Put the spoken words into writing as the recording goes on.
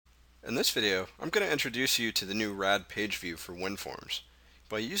In this video, I'm going to introduce you to the new RadPageView for WinForms.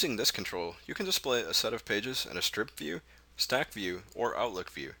 By using this control, you can display a set of pages in a strip view, stack view, or Outlook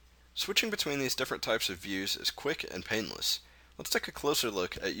view. Switching between these different types of views is quick and painless. Let's take a closer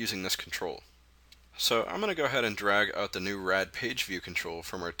look at using this control. So I'm going to go ahead and drag out the new RadPageView control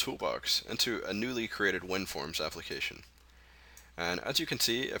from our toolbox into a newly created WinForms application. And as you can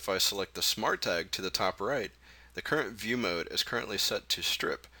see, if I select the Smart tag to the top right, the current view mode is currently set to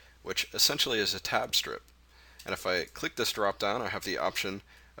strip, which essentially is a tab strip. And if I click this drop down, I have the option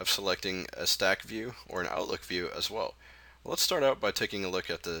of selecting a stack view or an Outlook view as well. Let's start out by taking a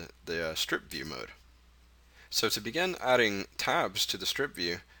look at the strip view mode. So to begin adding tabs to the strip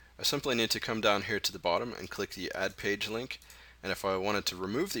view, I simply need to come down here to the bottom and click the Add Page link. And if I wanted to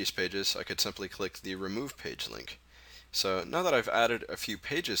remove these pages, I could simply click the Remove Page link. So now that I've added a few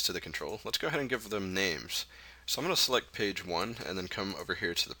pages to the control, let's go ahead and give them names. So I'm going to select page 1 and then come over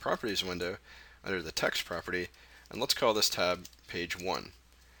here to the Properties window under the Text property, and let's call this tab page 1.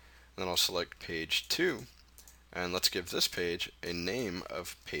 Then I'll select page 2 and let's give this page a name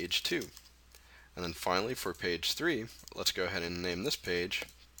of page 2. And then finally for page 3, let's go ahead and name this page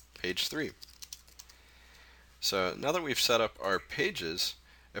page 3. So now that we've set up our pages,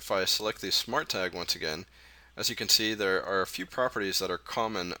 if I select the Smart tag once again, as you can see, there are a few properties that are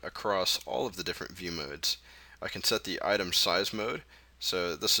common across all of the different view modes. I can set the item size mode,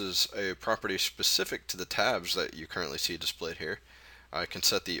 so this is a property specific to the tabs that you currently see displayed here. I can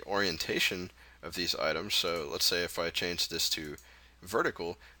set the orientation of these items, so let's say if I change this to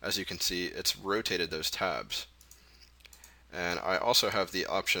vertical, as you can see, it's rotated those tabs. And I also have the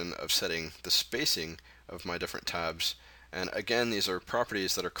option of setting the spacing of my different tabs. And again, these are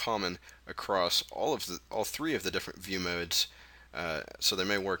properties that are common across all three of the different view modes, so they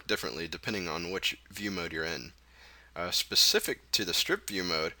may work differently depending on which view mode you're in. Specific to the strip view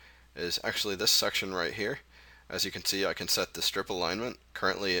mode is actually this section right here. As you can see, I can set the strip alignment.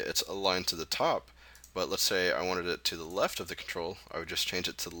 Currently it's aligned to the top, but let's say I wanted it to the left of the control, I would just change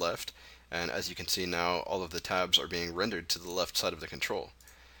it to the left, and as you can see now, all of the tabs are being rendered to the left side of the control.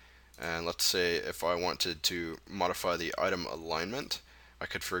 And let's say if I wanted to modify the item alignment, I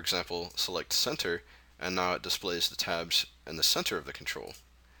could, for example, select center, and now it displays the tabs in the center of the control.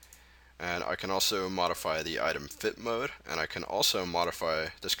 And I can also modify the item fit mode, and I can also modify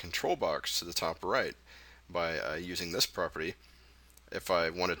this control box to the top right by using this property. If I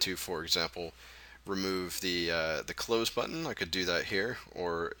wanted to, for example, remove the close button, I could do that here,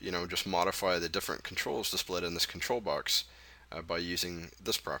 or just modify the different controls displayed in this control box by using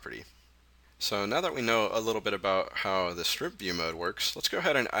this property. So now that we know a little bit about how the strip view mode works, let's go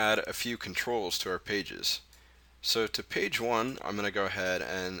ahead and add a few controls to our pages. So to page 1, I'm going to go ahead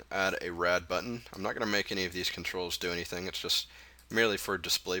and add a rad button. I'm not going to make any of these controls do anything, it's just merely for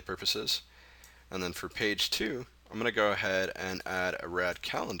display purposes. And then for page 2, I'm going to go ahead and add a rad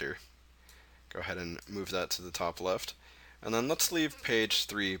calendar. Go ahead and move that to the top left. And then let's leave page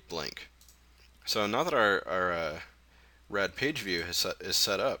 3 blank. So now that our RadPageView is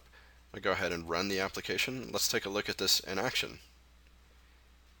set up, I'm going to go ahead and run the application. Let's take a look at this in action.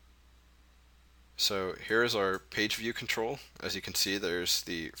 So here is our page view control. As you can see, there's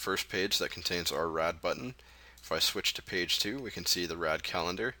the first page that contains our rad button. If I switch to page 2, we can see the rad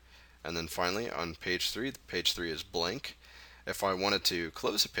calendar. And then finally on page 3, page 3 is blank. If I wanted to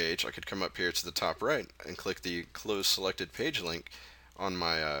close a page, I could come up here to the top right and click the Close Selected Page link on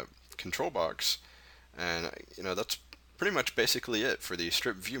my control box. And that's pretty much basically it for the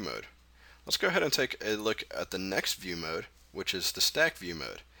strip view mode. Let's go ahead and take a look at the next view mode, which is the stack view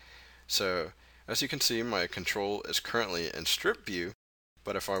mode. So as you can see, my control is currently in strip view,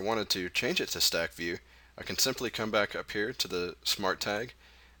 but if I wanted to change it to stack view, I can simply come back up here to the Smart tag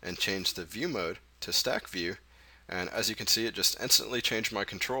and change the view mode to stack view. And as you can see, it just instantly changed my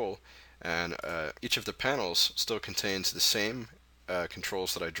control, and each of the panels still contains the same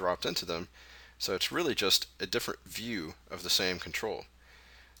controls that I dropped into them. So it's really just a different view of the same control.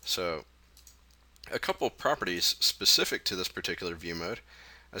 So a couple properties specific to this particular view mode.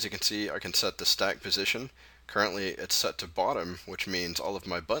 As you can see, I can set the stack position. Currently it's set to bottom, which means all of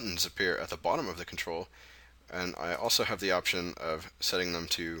my buttons appear at the bottom of the control. And I also have the option of setting them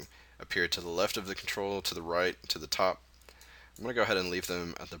to appear to the left of the control, to the right, to the top. I'm going to go ahead and leave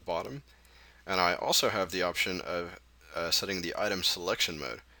them at the bottom. And I also have the option of setting the item selection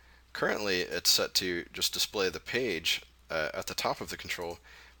mode. Currently it's set to just display the page at the top of the control,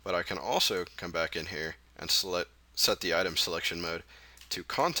 but I can also come back in here and set the item selection mode to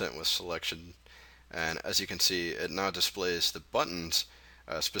content with selection, and as you can see, it now displays the buttons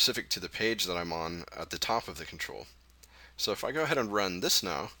specific to the page that I'm on at the top of the control. So if I go ahead and run this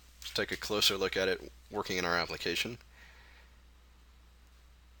now, Let's take a closer look at it working in our application.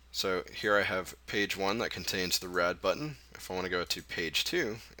 So here I have page 1 that contains the Rad button. If I want to go to page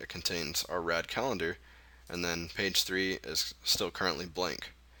 2, it contains our Rad calendar, and then page 3 is still currently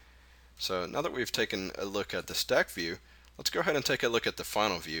blank. So now that we've taken a look at the stack view, let's go ahead and take a look at the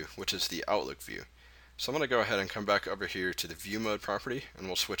final view, which is the Outlook view. So I'm going to go ahead and come back over here to the View Mode property, and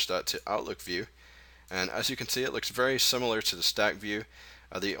we'll switch that to Outlook view. And as you can see, it looks very similar to the stack view.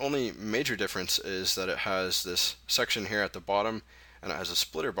 The only major difference is that it has this section here at the bottom, and it has a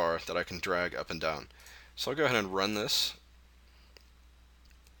splitter bar that I can drag up and down. So I'll go ahead and run this.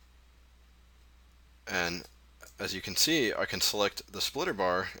 And as you can see, I can select the splitter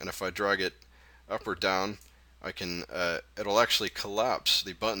bar, and if I drag it up or down, I can it'll actually collapse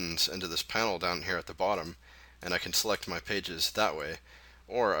the buttons into this panel down here at the bottom, and I can select my pages that way.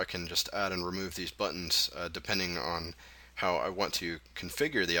 Or I can just add and remove these buttons depending on how I want to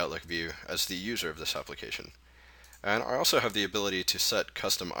configure the Outlook view as the user of this application. And I also have the ability to set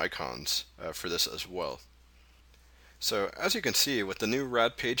custom icons for this as well. So as you can see, with the new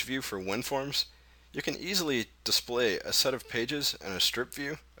RadPageView for WinForms, you can easily display a set of pages in a strip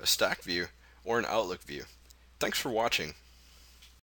view, a stack view, or an Outlook view. Thanks for watching.